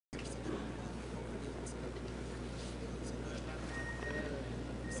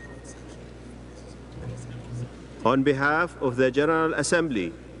On behalf of the General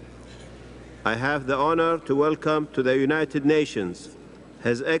Assembly, I have the honor to welcome to the United Nations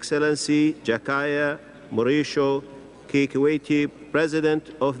His Excellency Jakaya Mrisho Kikwete,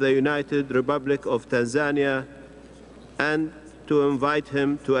 President of the United Republic of Tanzania, and to invite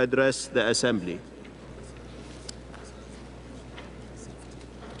him to address the Assembly.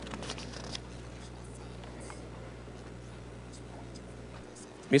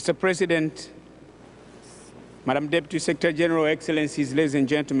 Mr. President, Madam Deputy Secretary General, Excellencies, ladies and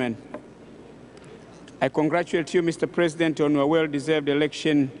gentlemen, I congratulate you, Mr. President, on your well-deserved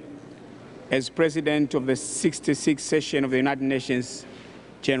election as President of the 66th session of the United Nations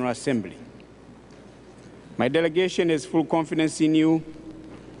General Assembly. My delegation has full confidence in you,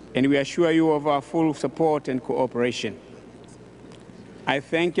 and we assure you of our full support and cooperation. I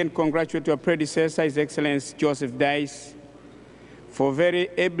thank and congratulate your predecessor, His Excellency Joseph Dice, for very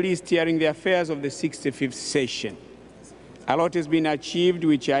ably steering the affairs of the 65th session. A lot has been achieved,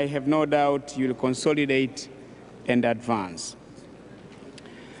 which I have no doubt you will consolidate and advance.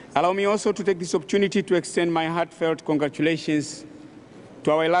 Allow me also to take this opportunity to extend my heartfelt congratulations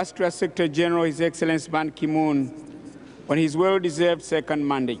to our illustrious Secretary General, His Excellency Ban Ki-moon, on his well-deserved second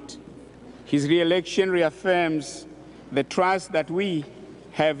mandate. His re-election reaffirms the trust that we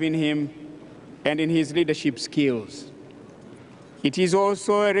have in him and in his leadership skills. It is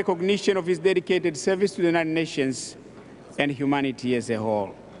also a recognition of his dedicated service to the United Nations and humanity as a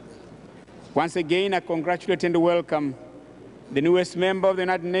whole. Once again, I congratulate and welcome the newest member of the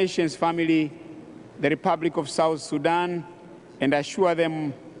United Nations family, the Republic of South Sudan, and assure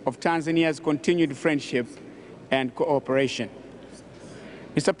them of Tanzania's continued friendship and cooperation.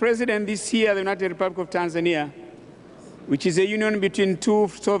 Mr. President, this year, the United Republic of Tanzania, which is a union between two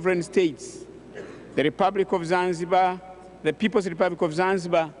sovereign states, the Republic of Zanzibar, the People's Republic of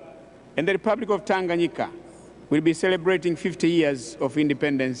Zanzibar, and the Republic of Tanganyika, will be celebrating 50 years of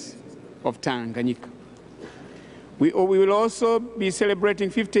independence of Tanganyika. We will also be celebrating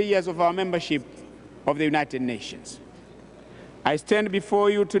 50 years of our membership of the United Nations. I stand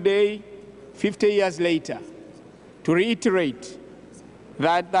before you today, 50 years later, to reiterate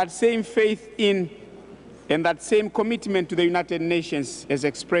that that same faith in and that same commitment to the United Nations as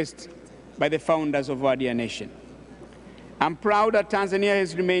expressed by the founders of our dear nation. I'm proud that Tanzania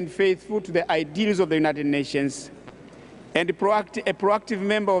has remained faithful to the ideals of the United Nations and a proactive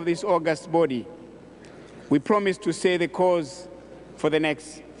member of this august body. We promise to stay the course for the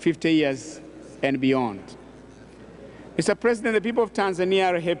next 50 years and beyond. Mr. President, the people of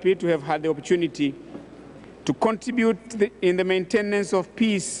Tanzania are happy to have had the opportunity to contribute in the maintenance of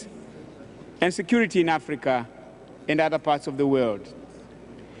peace and security in Africa and other parts of the world.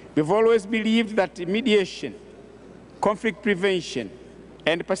 We've always believed that mediation, conflict prevention,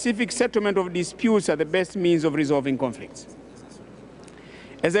 and pacific settlement of disputes are the best means of resolving conflicts.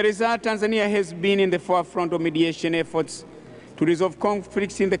 As a result, Tanzania has been in the forefront of mediation efforts to resolve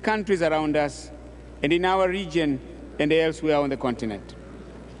conflicts in the countries around us and in our region and elsewhere on the continent.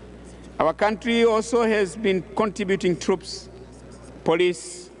 Our country also has been contributing troops,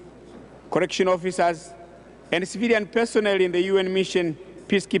 police, correction officers, and civilian personnel in the UN mission,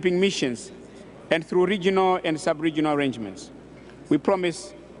 peacekeeping missions, and through regional and sub-regional arrangements. We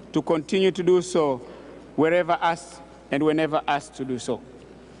promise to continue to do so wherever asked and whenever asked to do so.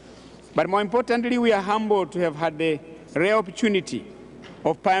 But more importantly, we are humbled to have had the rare opportunity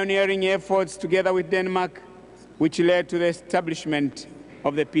of pioneering efforts together with Denmark, which led to the establishment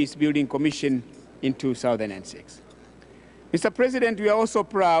of the Peace Building Commission in 2006. Mr. President, we are also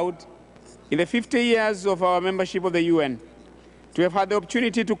proud in the 50 years of our membership of the UN to have had the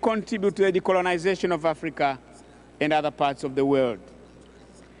opportunity to contribute to the decolonization of Africa and other parts of the world.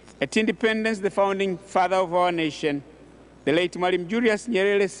 At independence, the founding father of our nation, the late Mwalimu Julius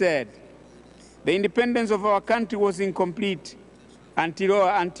Nyerere, said, "The independence of our country was incomplete until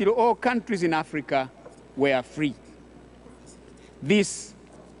all countries in Africa were free." This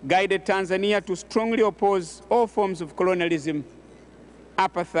guided Tanzania to strongly oppose all forms of colonialism,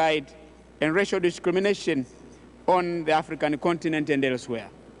 apartheid, and racial discrimination on the African continent and elsewhere.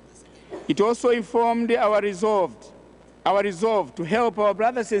 It also informed our resolve to help our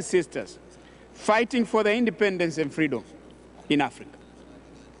brothers and sisters fighting for their independence and freedom in Africa.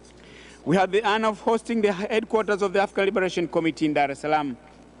 We had the honor of hosting the headquarters of the African Liberation Committee in Dar es Salaam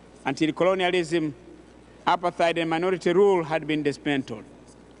until colonialism, apartheid, and minority rule had been dismantled.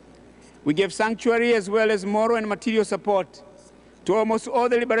 We gave sanctuary as well as moral and material support to almost all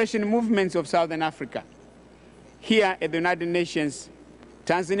the liberation movements of Southern Africa. Here at the United Nations,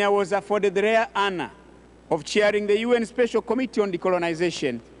 Tanzania was afforded the rare honor of chairing the UN Special Committee on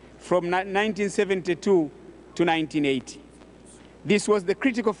Decolonization from 1972 to 1980. This was the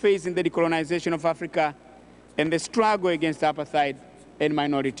critical phase in the decolonization of Africa and the struggle against apartheid and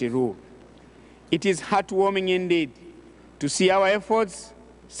minority rule. It is heartwarming indeed to see our efforts,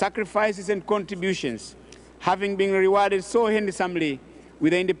 sacrifices, and contributions having been rewarded so handsomely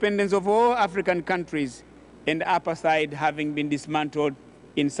with the independence of all African countries and apartheid having been dismantled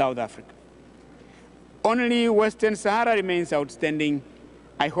in South Africa. Only Western Sahara remains outstanding.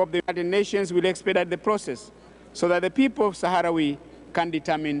 I hope the United Nations will expedite the process so that the people of Sahrawi can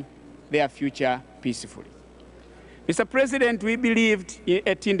determine their future peacefully. Mr. President, we believed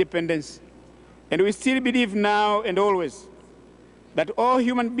at independence, and we still believe now and always that all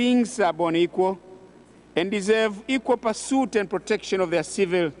human beings are born equal and deserve equal pursuit and protection of their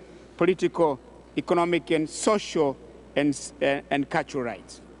civil, political, economic, and social and cultural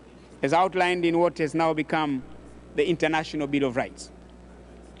rights, as outlined in what has now become the International Bill of Rights.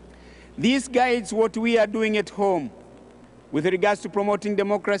 This guides what we are doing at home with regards to promoting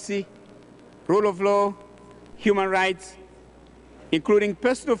democracy, rule of law, human rights, including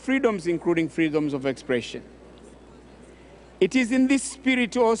personal freedoms, including freedoms of expression. It is in this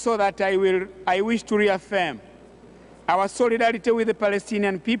spirit also that I wish to reaffirm our solidarity with the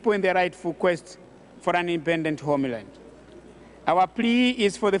Palestinian people in their rightful quest for an independent homeland. Our plea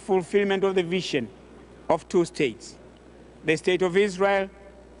is for the fulfillment of the vision of two states, the state of Israel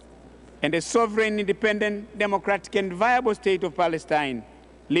and a sovereign, independent, democratic, and viable state of Palestine,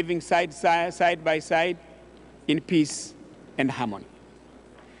 living side by side in peace and harmony.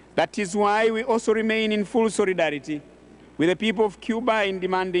 That is why we also remain in full solidarity with the people of Cuba in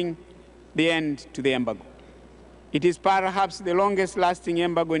demanding the end to the embargo. It is perhaps the longest-lasting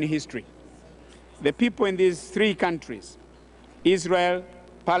embargo in history. The people in these three countries, Israel,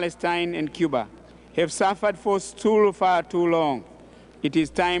 Palestine, and Cuba, have suffered for far too long. It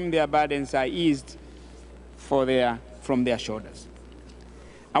is time their burdens are eased from their shoulders.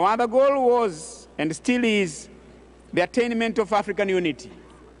 Our other goal was, and still is, the attainment of African unity.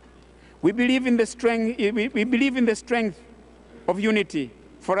 We believe in the strength of unity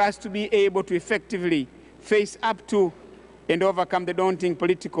for us to be able to effectively face up to and overcome the daunting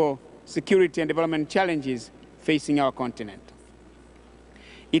political, security, and development challenges facing our continent.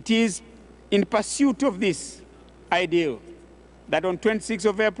 It is in pursuit of this ideal that on 26th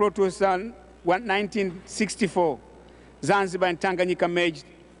of April 1964, Zanzibar and Tanganyika merged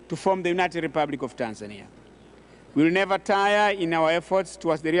to form the United Republic of Tanzania. We will never tire in our efforts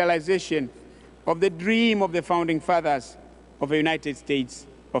towards the realization of the dream of the founding fathers of the United States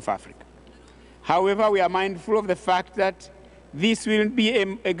of Africa. However, we are mindful of the fact that this will be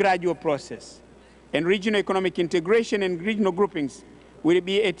a gradual process, and regional economic integration and regional groupings will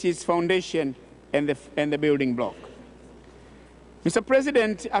be at its foundation and the building block. Mr.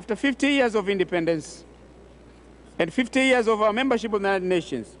 President, after 50 years of independence and 50 years of our membership of the United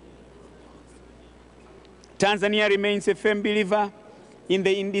Nations, Tanzania remains a firm believer in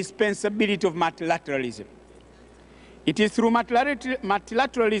the indispensability of multilateralism. It is through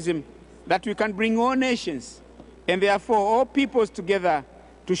multilateralism that we can bring all nations and therefore all peoples together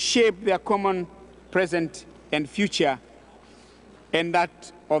to shape their common present and future and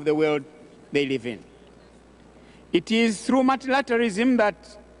that of the world they live in. It is through multilateralism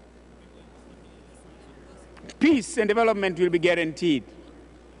that peace and development will be guaranteed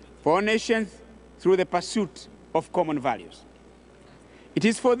for all nations through the pursuit of common values. It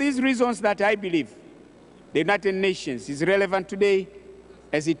is for these reasons that I believe the United Nations is relevant today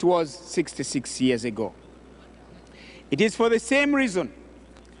as it was 66 years ago. It is for the same reason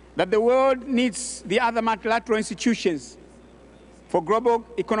that the world needs the other multilateral institutions for global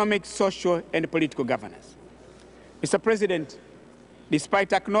economic, social, and political governance. Mr. President,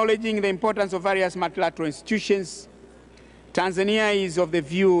 despite acknowledging the importance of various multilateral institutions, Tanzania is of the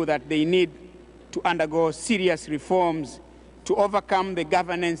view that they need to undergo serious reforms to overcome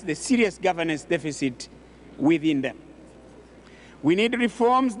the serious governance deficit within them. We need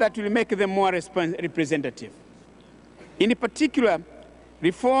reforms that will make them more representative. In particular,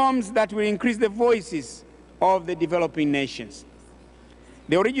 reforms that will increase the voices of the developing nations.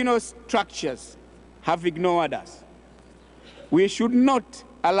 The original structures have ignored us. We should not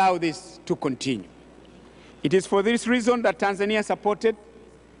allow this to continue. It is for this reason that Tanzania supported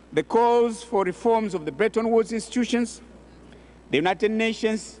the calls for reforms of the Bretton Woods institutions, the United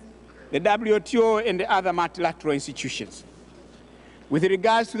Nations, the WTO, and the other multilateral institutions. With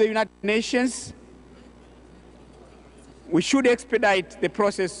regards to the United Nations, we should expedite the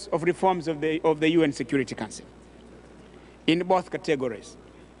process of reforms of the UN Security Council in both categories.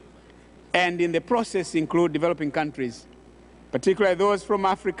 And in the process include developing countries, particularly those from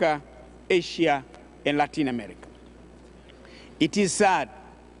Africa, Asia, and Latin America. It is sad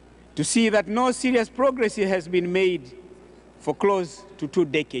to see that no serious progress has been made for close to 2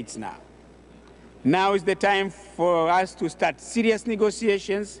 decades now. Now is the time for us to start serious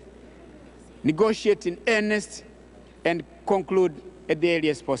negotiations, negotiate in earnest, and conclude at the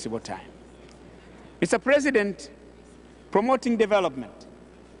earliest possible time. Mr. President, promoting development,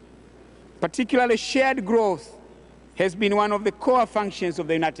 particularly shared growth, has been one of the core functions of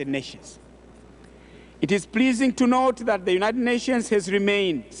the United Nations. It is pleasing to note that the United Nations has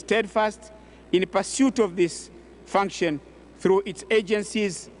remained steadfast in pursuit of this function through its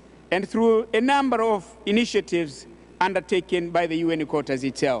agencies and through a number of initiatives undertaken by the UN headquarters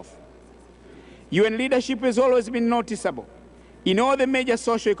itself. UN leadership has always been noticeable in all the major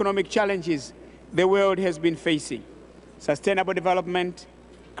socio-economic challenges the world has been facing: sustainable development,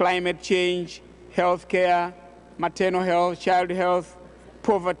 climate change, healthcare, maternal health, child health,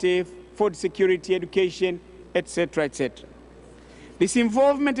 poverty, food security, education, etc., etc. This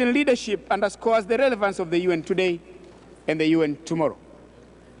involvement and leadership underscores the relevance of the UN today and the UN tomorrow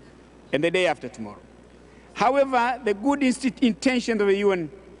and the day after tomorrow. However, the good intentions of the UN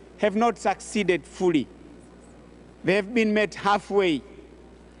have not succeeded fully. They have been met halfway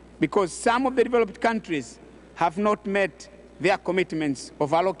because some of the developed countries have not met their commitments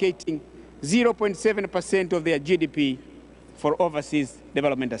of allocating 0.7% of their GDP for overseas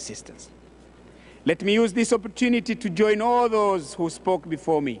development assistance. Let me use this opportunity to join all those who spoke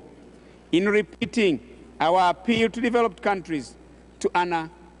before me in repeating our appeal to developed countries to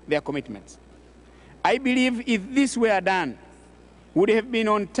honor their commitments. I believe if this were done, we would have been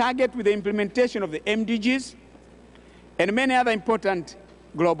on target with the implementation of the MDGs and many other important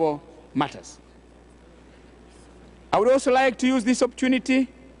global matters. I would also like to use this opportunity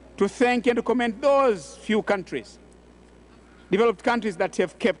to thank and to commend those few countries, developed countries, that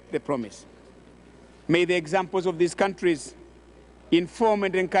have kept the promise. May the examples of these countries inform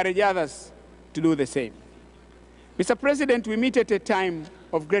and encourage others to do the same. Mr. President, we meet at a time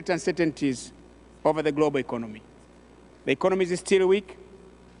of great uncertainties over the global economy. The economy is still weak,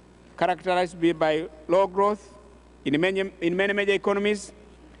 characterized by low growth in many major economies,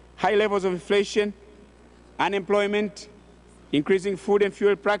 high levels of inflation, unemployment, increasing food and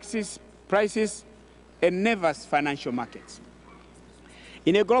fuel prices, and nervous financial markets.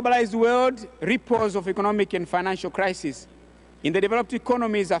 In a globalized world, ripples of economic and financial crisis in the developed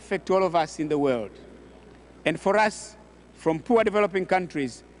economies affect all of us in the world. And for us, from poor developing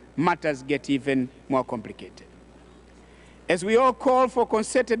countries, matters get even more complicated. As we all call for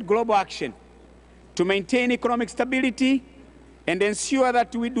concerted global action to maintain economic stability and ensure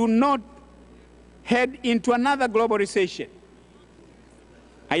that we do not head into another global recession,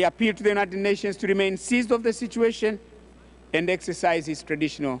 I appeal to the United Nations to remain seized of the situation and exercise its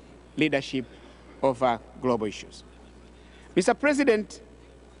traditional leadership over global issues. Mr. President,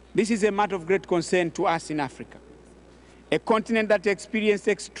 this is a matter of great concern to us in Africa, a continent that experienced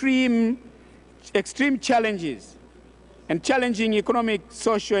extreme challenges and challenging economic,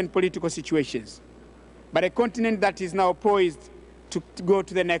 social, and political situations, but a continent that is now poised to go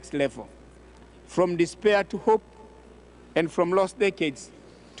to the next level, from despair to hope, and from lost decades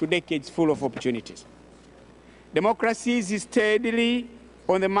to decades full of opportunities. Democracy is steadily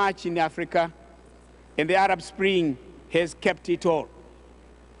on the march in Africa, and the Arab Spring has kept it all.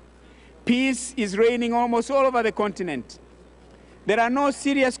 Peace is reigning almost all over the continent. There are no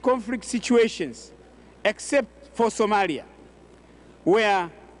serious conflict situations except for Somalia, where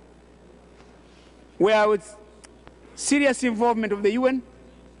with serious involvement of the UN,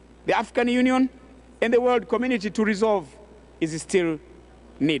 the African Union, and the world community to resolve is still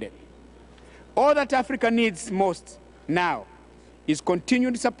needed. All that Africa needs most now is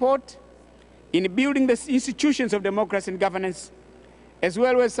continued support in building the institutions of democracy and governance, as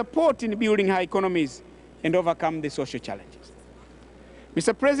well as support in building high economies and overcome the social challenges.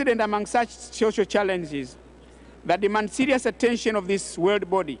 Mr. President, among such social challenges that demand serious attention of this world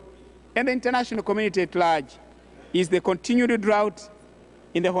body and the international community at large is the continued drought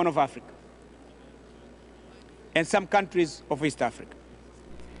in the Horn of Africa and some countries of East Africa.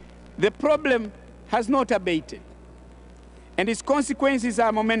 The problem has not abated, and its consequences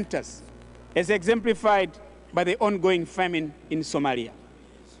are momentous, as exemplified by the ongoing famine in Somalia.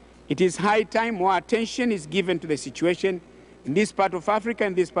 It is high time more attention is given to the situation in this part of Africa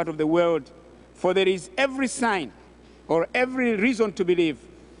and this part of the world, for there is every sign or every reason to believe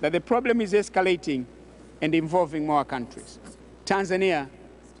that the problem is escalating and involving more countries. Tanzania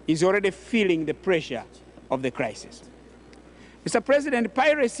is already feeling the pressure of the crisis. Mr. President,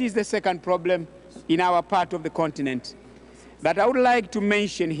 piracy is the second problem in our part of the continent that I would like to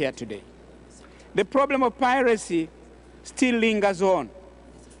mention here today. the problem of piracy still lingers on,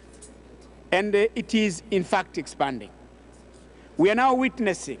 and it is in fact expanding. We are now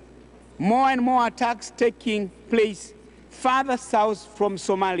witnessing more and more attacks taking place farther south from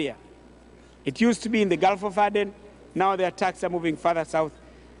Somalia. It used to be in the Gulf of Aden. Now the attacks are moving farther south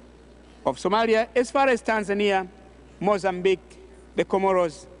of Somalia, as far as Tanzania, Mozambique, the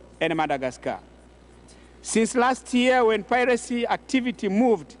Comoros, and Madagascar. Since last year, when piracy activity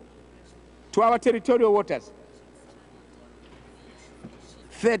moved to our territorial waters,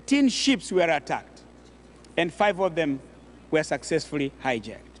 13 ships were attacked, and 5 of them were successfully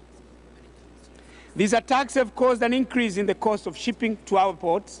hijacked. These attacks have caused an increase in the cost of shipping to our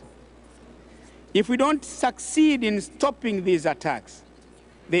ports. If we don't succeed in stopping these attacks,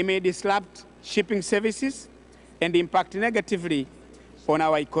 they may disrupt shipping services and impact negatively on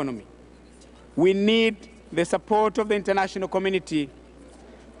our economy. We need the support of the international community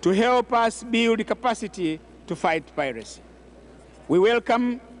to help us build capacity to fight piracy. We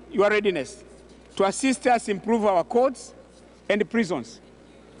welcome your readiness to assist us improve our courts and prisons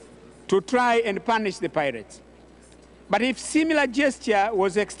to try and punish the pirates. But if similar gesture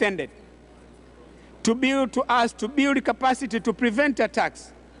was extended to build capacity to prevent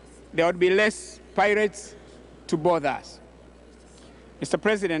attacks, there would be less pirates to bother us. Mr.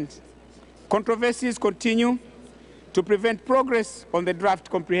 President, controversies continue to prevent progress on the draft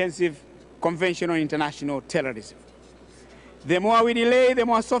Comprehensive Convention on International Terrorism. The more we delay, the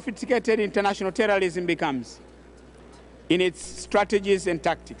more sophisticated international terrorism becomes in its strategies and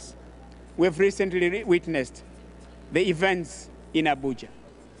tactics. We've recently witnessed the events in Abuja,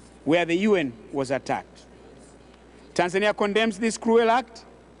 where the UN was attacked. Tanzania condemns this cruel act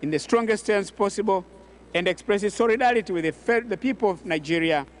in the strongest terms possible and expresses solidarity with the people of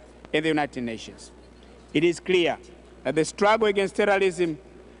Nigeria and the United Nations. It is clear that the struggle against terrorism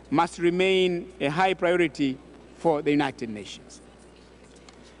must remain a high priority for the United Nations.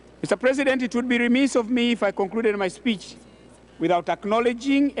 Mr. President, it would be remiss of me if I concluded my speech without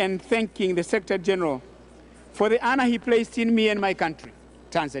acknowledging and thanking the Secretary General for the honor he placed in me and my country,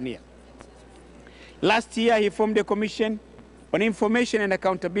 Tanzania. Last year, he formed a commission on information and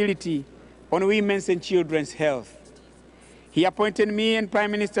accountability on women's and children's health. He appointed me and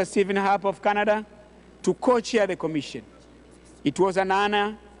Prime Minister Stephen Harper of Canada to co-chair the commission. It was an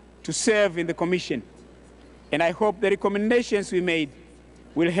honor to serve in the commission, and I hope the recommendations we made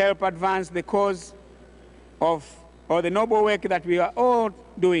will help advance the cause of, or the noble work that we are all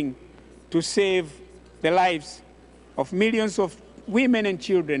doing to save the lives of millions of women and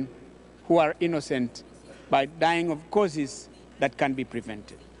children who are innocent by dying of causes that can be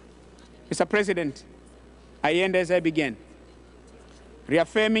prevented. Mr. President, I end as I began,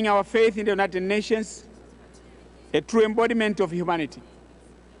 reaffirming our faith in the United Nations, a true embodiment of humanity.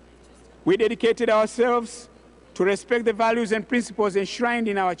 We dedicated ourselves to respect the values and principles enshrined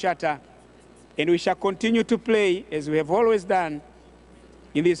in our Charter, and we shall continue to play, as we have always done,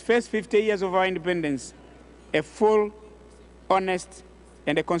 in these first 50 years of our independence, a full, honest,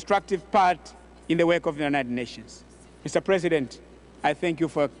 and a constructive part in the work of the United Nations. Mr. President, I thank you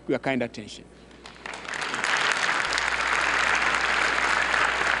for your kind attention.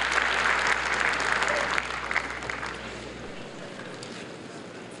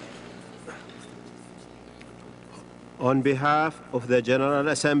 On behalf of the General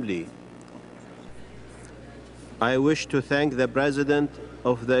Assembly, I wish to thank the President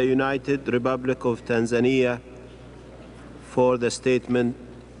of the United Republic of Tanzania for the statement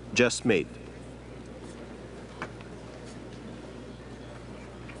just made.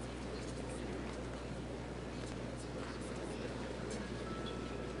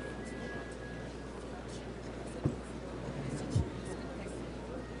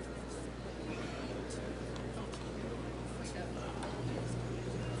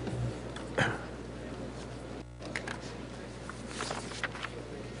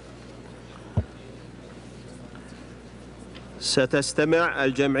 ستستمع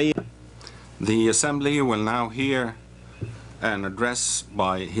الجمعية. The Assembly will now hear an address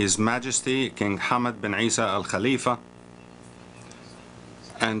by His Majesty King Hamad bin Isa Al Khalifa,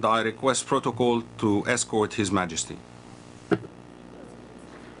 and I request protocol to escort His Majesty.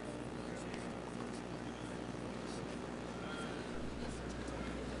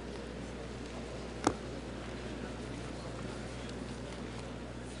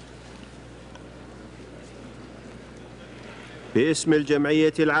 باسم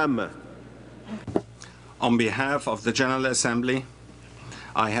الجمعية العامة. On behalf of the General Assembly,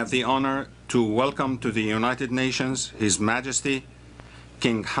 I have the honor to welcome to the United Nations His Majesty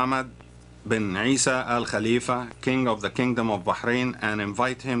King Hamad bin Isa Al Khalifa, King of the Kingdom of Bahrain, and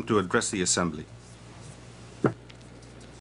invite him to address the Assembly.